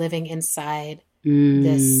like we're living inside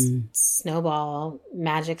this snowball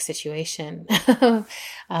magic situation.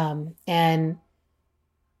 And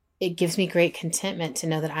it gives me great contentment to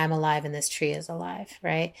know that I'm alive and this tree is alive.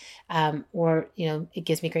 Right. It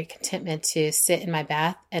gives me great contentment to sit in my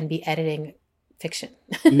bath and be editing fiction.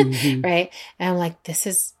 Right. And I'm like, this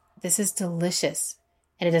is delicious.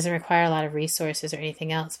 And it doesn't require a lot of resources or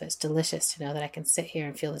anything else, but it's delicious to know that I can sit here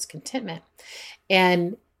and feel this contentment.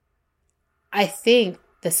 And I think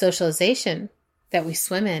the socialization that we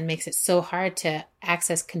swim in makes it so hard to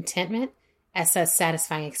access contentment as a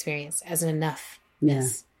satisfying experience, as an enoughness. Yeah.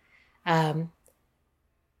 And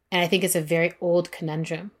I think it's a very old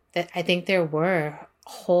conundrum that I think there were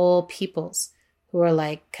whole peoples who are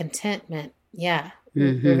like contentment. Yeah.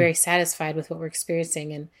 We're very satisfied with what we're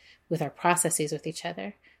experiencing and with our processes with each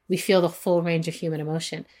other. We feel the full range of human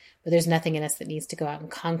emotion, but there's nothing in us that needs to go out and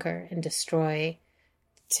conquer and destroy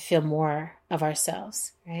to feel more of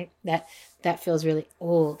ourselves, right? That feels really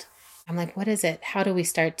old. I'm like, what is it? How do we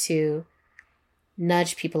start to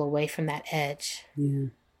nudge people away from that edge? Yeah.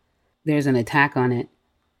 There's an attack on it.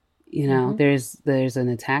 There's an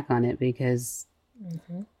attack on it because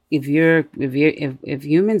if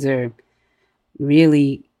humans are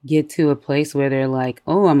really get to a place where they're like,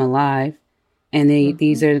 oh, I'm alive, and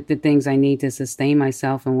these are the things I need to sustain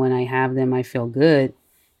myself, and when I have them, I feel good.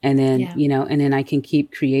 And then, and then I can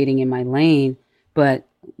keep creating in my lane, but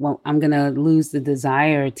I'm going to lose the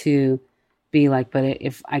desire to be like, but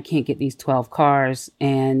if I can't get these 12 cars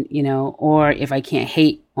and, or if I can't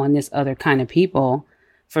hate on this other kind of people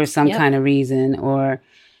for some kind of reason, or,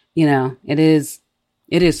 it is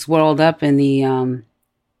swirled up in the,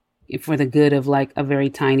 for the good of like a very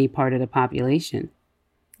tiny part of the population.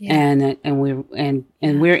 Yeah. And we're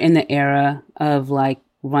in the era of like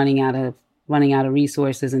running out of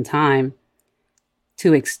resources and time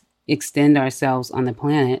to extend ourselves on the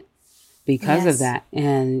planet because of that.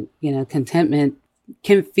 And, contentment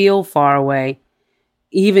can feel far away,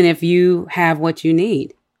 even if you have what you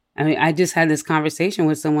need. I mean, I just had this conversation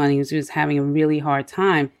with someone who was just having a really hard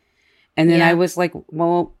time. And then I was like,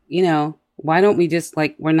 well, why don't we just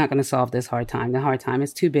we're not going to solve this hard time. The hard time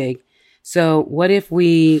is too big. So what if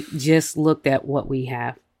we just looked at what we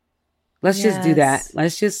have? Let's just do that.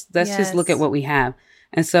 Let's just look at what we have.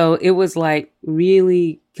 And so it was like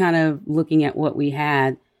really kind of looking at what we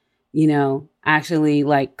had,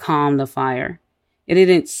 actually calm the fire. It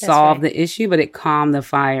didn't solve the issue, but it calmed the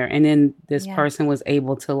fire. And then this person was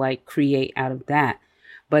able to create out of that.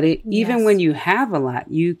 But even when you have a lot,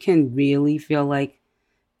 you can really feel like,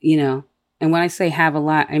 and when I say have a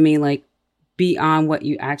lot, I mean beyond what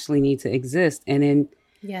you actually need to exist. And then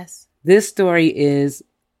this story is,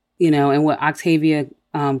 and what Octavia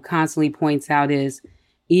constantly points out is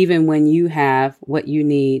even when you have what you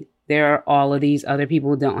need, there are all of these other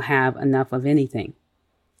people who don't have enough of anything.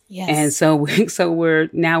 Yes. And so we're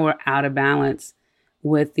out of balance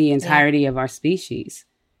with the entirety of our species.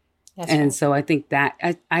 So I think that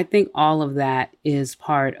I think all of that is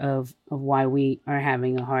part of why we are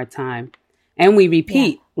having a hard time. And we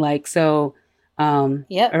repeat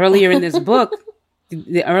Yep. Earlier in this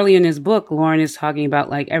book, Lauren is talking about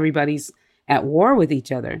like everybody's at war with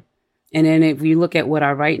each other. And then if you look at what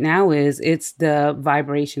our right now is, it's the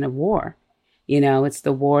vibration of war. It's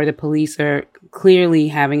the war. The police are clearly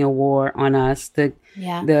having a war on us. The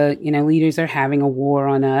leaders are having a war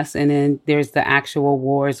on us. And then there's the actual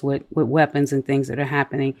wars with weapons and things that are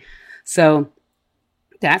happening. So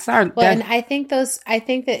that's our... and I think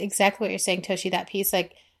that exactly what you're saying, Toshi, that piece,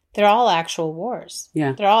 like they're all actual wars.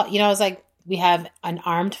 Yeah. They're all, it's like we have an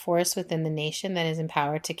armed force within the nation that is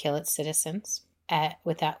empowered to kill its citizens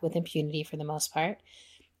with impunity for the most part.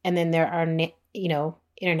 And then there are,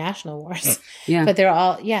 international wars. Yeah. But they're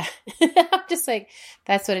all, I'm just like,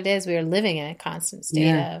 that's what it is. We are living in a constant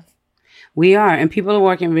state of. We are. And people are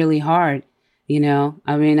working really hard.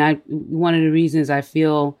 I mean, one of the reasons I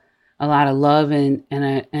feel a lot of love and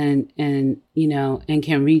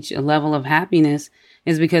can reach a level of happiness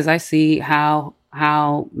is because I see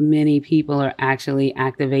how many people are actually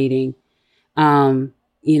activating, in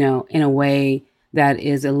a way that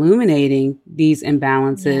is illuminating these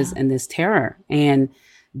imbalances and this terror. And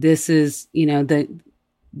this is,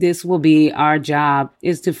 this will be our job,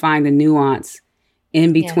 is to find the nuance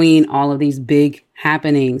in between all of these big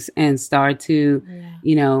happenings and start to,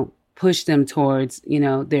 push them towards,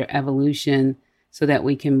 their evolution so that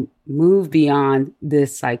we can move beyond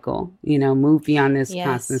this cycle, move beyond this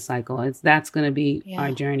constant cycle. That's going to be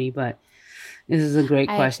our journey, but this is a great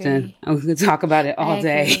question. We could talk about it all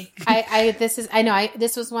day. This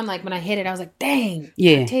was one, like when I hit it, I was like, dang,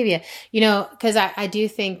 yeah, Octavia, because I do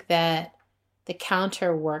think that the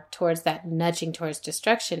counter work towards that nudging towards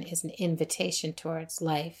destruction is an invitation towards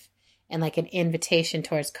life and like an invitation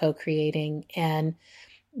towards co-creating.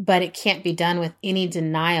 But it can't be done with any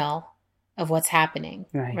denial of what's happening.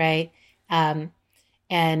 Right.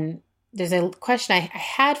 And there's a question I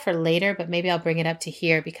had for later, but maybe I'll bring it up to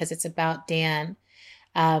here because it's about Dan.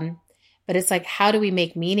 But it's like, how do we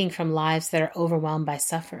make meaning from lives that are overwhelmed by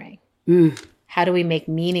suffering? How do we make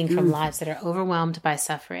meaning from lives that are overwhelmed by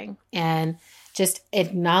suffering? And just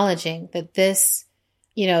acknowledging that this,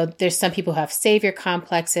 there's some people who have savior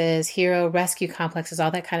complexes, hero rescue complexes,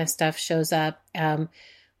 all that kind of stuff shows up,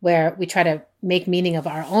 where we try to make meaning of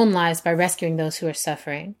our own lives by rescuing those who are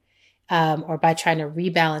suffering, or by trying to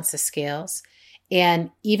rebalance the scales. And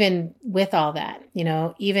even with all that,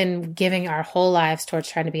 even giving our whole lives towards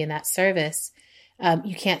trying to be in that service,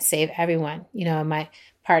 you can't save everyone. My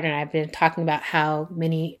partner and I have been talking about how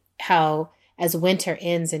as winter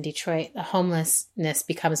ends in Detroit, the homelessness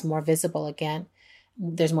becomes more visible again.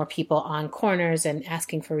 There's more people on corners and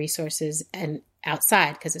asking for resources and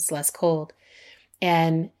outside because it's less cold.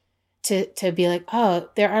 And to be like, oh,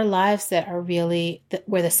 there are lives that are really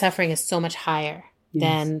where the suffering is so much higher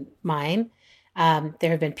than mine.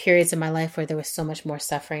 There have been periods in my life where there was so much more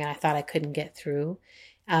suffering and I thought I couldn't get through.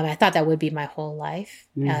 I thought that would be my whole life.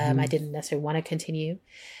 I didn't necessarily want to continue.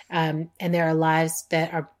 And there are lives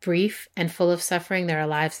that are brief and full of suffering. There are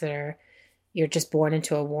lives that you're just born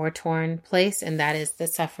into a war-torn place, and that is the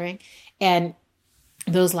suffering. And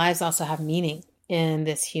those lives also have meaning in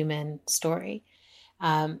this human story.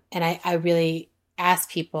 And I really ask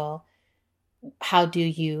people, how do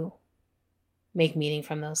you make meaning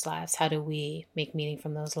from those lives? How do we make meaning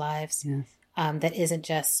from those lives? Yes. That isn't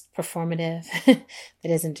just performative, that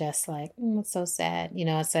isn't just like, it's so sad.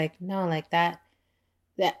 It's like, no, like that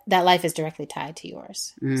life is directly tied to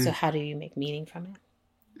yours. So how do you make meaning from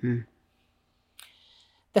it?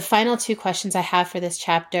 The final two questions I have for this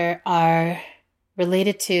chapter are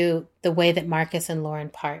related to the way that Marcus and Lauren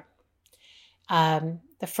part.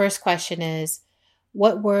 The first question is,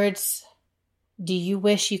 what words do you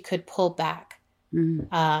wish you could pull back?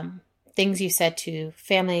 Things you said to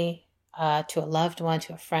family, to a loved one,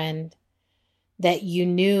 to a friend, that you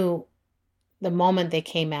knew the moment they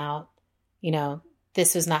came out,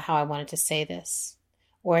 this was not how I wanted to say this.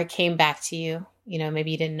 Or it came back to you,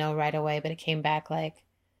 maybe you didn't know right away, but it came back like,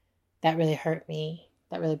 that really hurt me.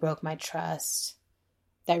 That really broke my trust.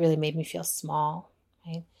 That really made me feel small,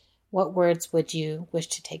 right? What words would you wish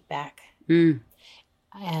to take back? And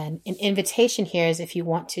an invitation here is, if you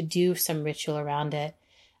want to do some ritual around it,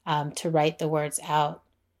 to write the words out,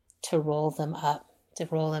 to roll them up, to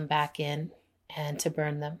roll them back in, and to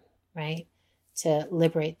burn them, right? To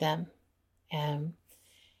liberate them. And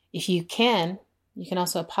if you can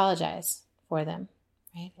also apologize for them,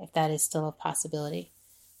 right? If that is still a possibility.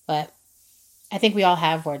 But I think we all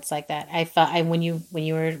have words like that. I felt when you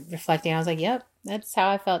were reflecting, I was like, yep, that's how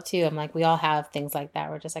I felt too. I'm like, we all have things like that.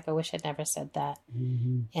 We're just like, I wish I'd never said that.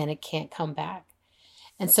 And it can't come back.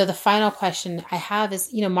 And so the final question I have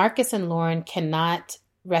is, Marcus and Lauren cannot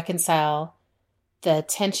reconcile the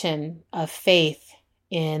tension of faith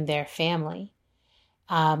in their family.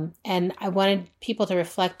 And I wanted people to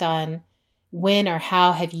reflect on when or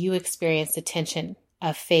how have you experienced the tension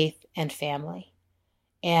of faith and family?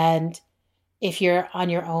 And if you're on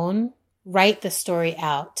your own, write the story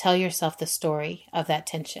out. Tell yourself the story of that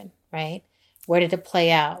tension, right? Where did it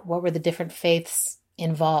play out? What were the different faiths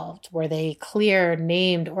involved? Were they clear,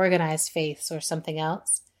 named, organized faiths or something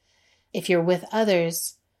else? If you're with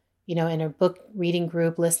others, in a book reading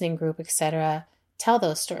group, listening group, etc., tell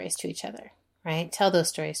those stories to each other, right? Tell those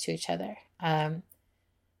stories to each other.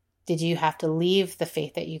 Did you have to leave the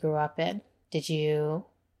faith that you grew up in? Did you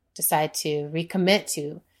decide to recommit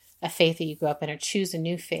to a faith that you grew up in, or choose a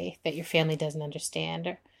new faith that your family doesn't understand,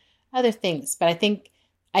 or other things? But I think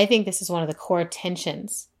this is one of the core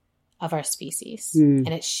tensions of our species, and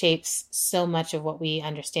it shapes so much of what we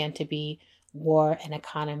understand to be war and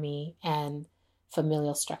economy and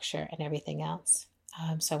familial structure and everything else.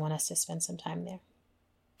 So I want us to spend some time there.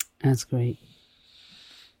 That's great.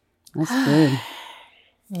 That's good.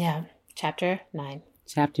 Yeah. Chapter 9.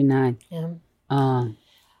 Chapter 9.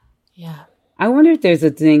 Yeah. I wonder if there's a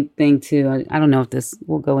thing too. I don't know if this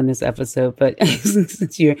will go in this episode, but this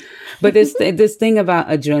thing about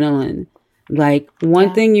adrenaline. Like,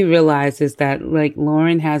 one thing you realize is that, like,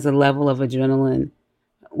 Lauren has a level of adrenaline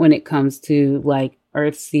when it comes to, like,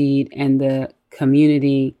 Earthseed and the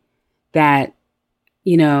community that,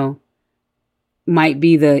 might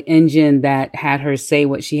be the engine that had her say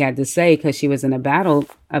what she had to say, because she was in a battle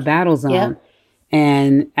zone. Yep.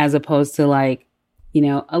 And as opposed to, like,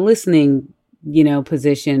 a listening,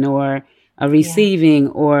 position, or a receiving,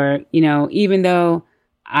 or, even though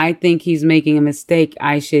I think he's making a mistake,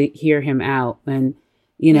 I should hear him out. And,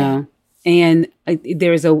 and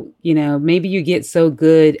there's maybe you get so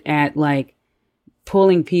good at, like,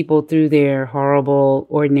 pulling people through their horrible,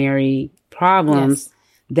 ordinary problems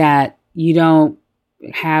that you don't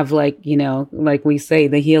have, like, like we say,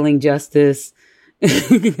 the healing justice,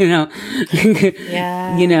 that's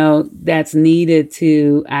needed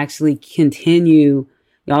to actually continue.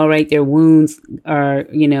 All right, their wounds are,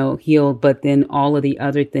 healed, but then all of the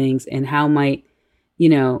other things, and how might,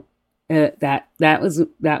 that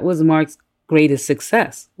was Mark's greatest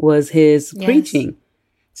success, was his preaching.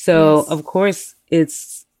 So of course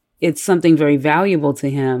it's something very valuable to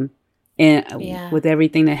him. And with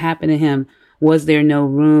everything that happened to him, was there no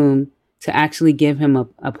room to actually give him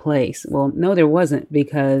a place? Well, no, there wasn't,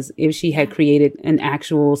 because if she had created an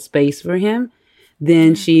actual space for him,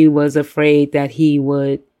 then she was afraid that he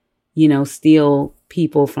would, steal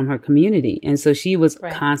people from her community. And so she was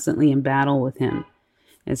constantly in battle with him.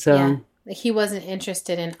 And so he wasn't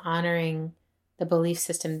interested in honoring the belief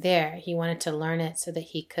system there. He wanted to learn it so that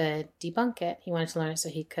he could debunk it. He wanted to learn it so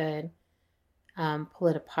he could pull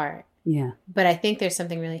it apart. Yeah. But I think there's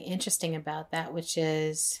something really interesting about that, which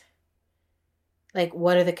is, like,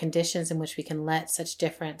 what are the conditions in which we can let such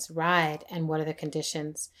difference ride? And what are the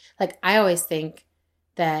conditions? Like, I always think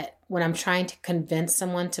that when I'm trying to convince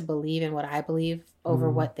someone to believe in what I believe over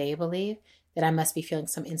what they believe, that I must be feeling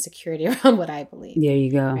some insecurity around what I believe. There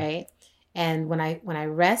you go. Right. And when I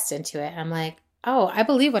rest into it, I'm like, oh, I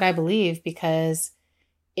believe what I believe because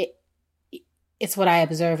it's what I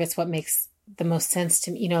observe. It's what makes the most sense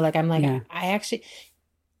to me. Like, I'm like, I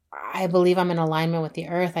believe I'm in alignment with the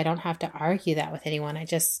earth. I don't have to argue that with anyone. I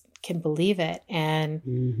just can believe it. And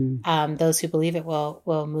those who believe it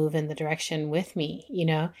will move in the direction with me,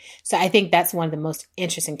 So I think that's one of the most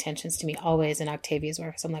interesting tensions to me always in Octavia's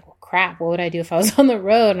work. So I'm like, well, crap, what would I do if I was on the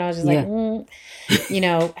road? And I was just like,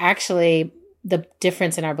 actually the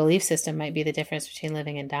difference in our belief system might be the difference between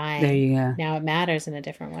living and dying. There you go. Now it matters in a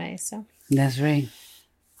different way. So that's right.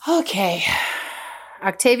 Okay.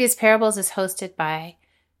 Octavia's Parables is hosted by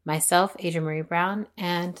myself, Adrienne Marie Brown,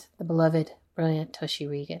 and the beloved, brilliant Toshi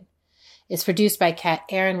Regan. It's produced by Kat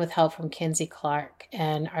Aaron with help from Kinsey Clark,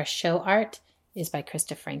 and our show art is by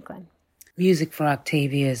Krista Franklin. Music for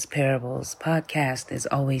Octavia's Parables podcast is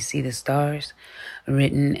Always See the Stars,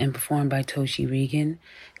 written and performed by Toshi Regan.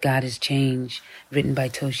 God is Change, written by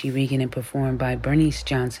Toshi Regan and performed by Bernice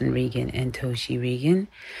Johnson Regan and Toshi Regan.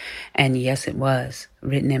 And Yes, It Was,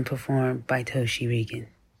 written and performed by Toshi Regan.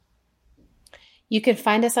 You can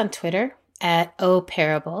find us on Twitter at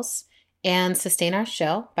OParables and sustain our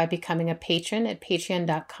show by becoming a patron at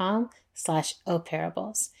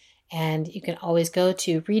patreon.com/OParables. And you can always go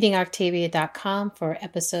to readingoctavia.com for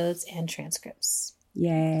episodes and transcripts.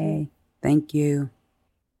 Yay. Thank you.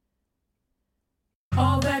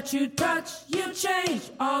 All that you touch, you change.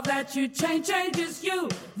 All that you change, changes you.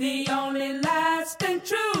 The only lasting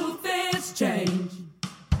truth is change.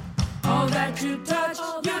 All that you touch,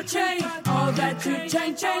 you change. All that you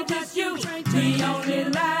change, changes you. The only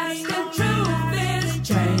lasting truth is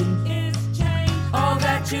change. All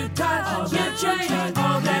that you touch, you change.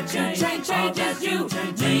 All that you change, changes you.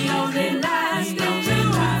 The only lasting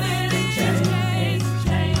truth is change.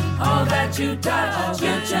 All that you touch,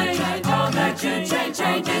 you change. All that you change,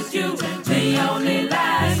 changes you. The only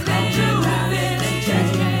lasting truth is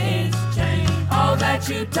change. All that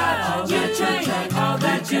you touch, you change. All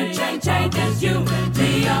that you change, changes you.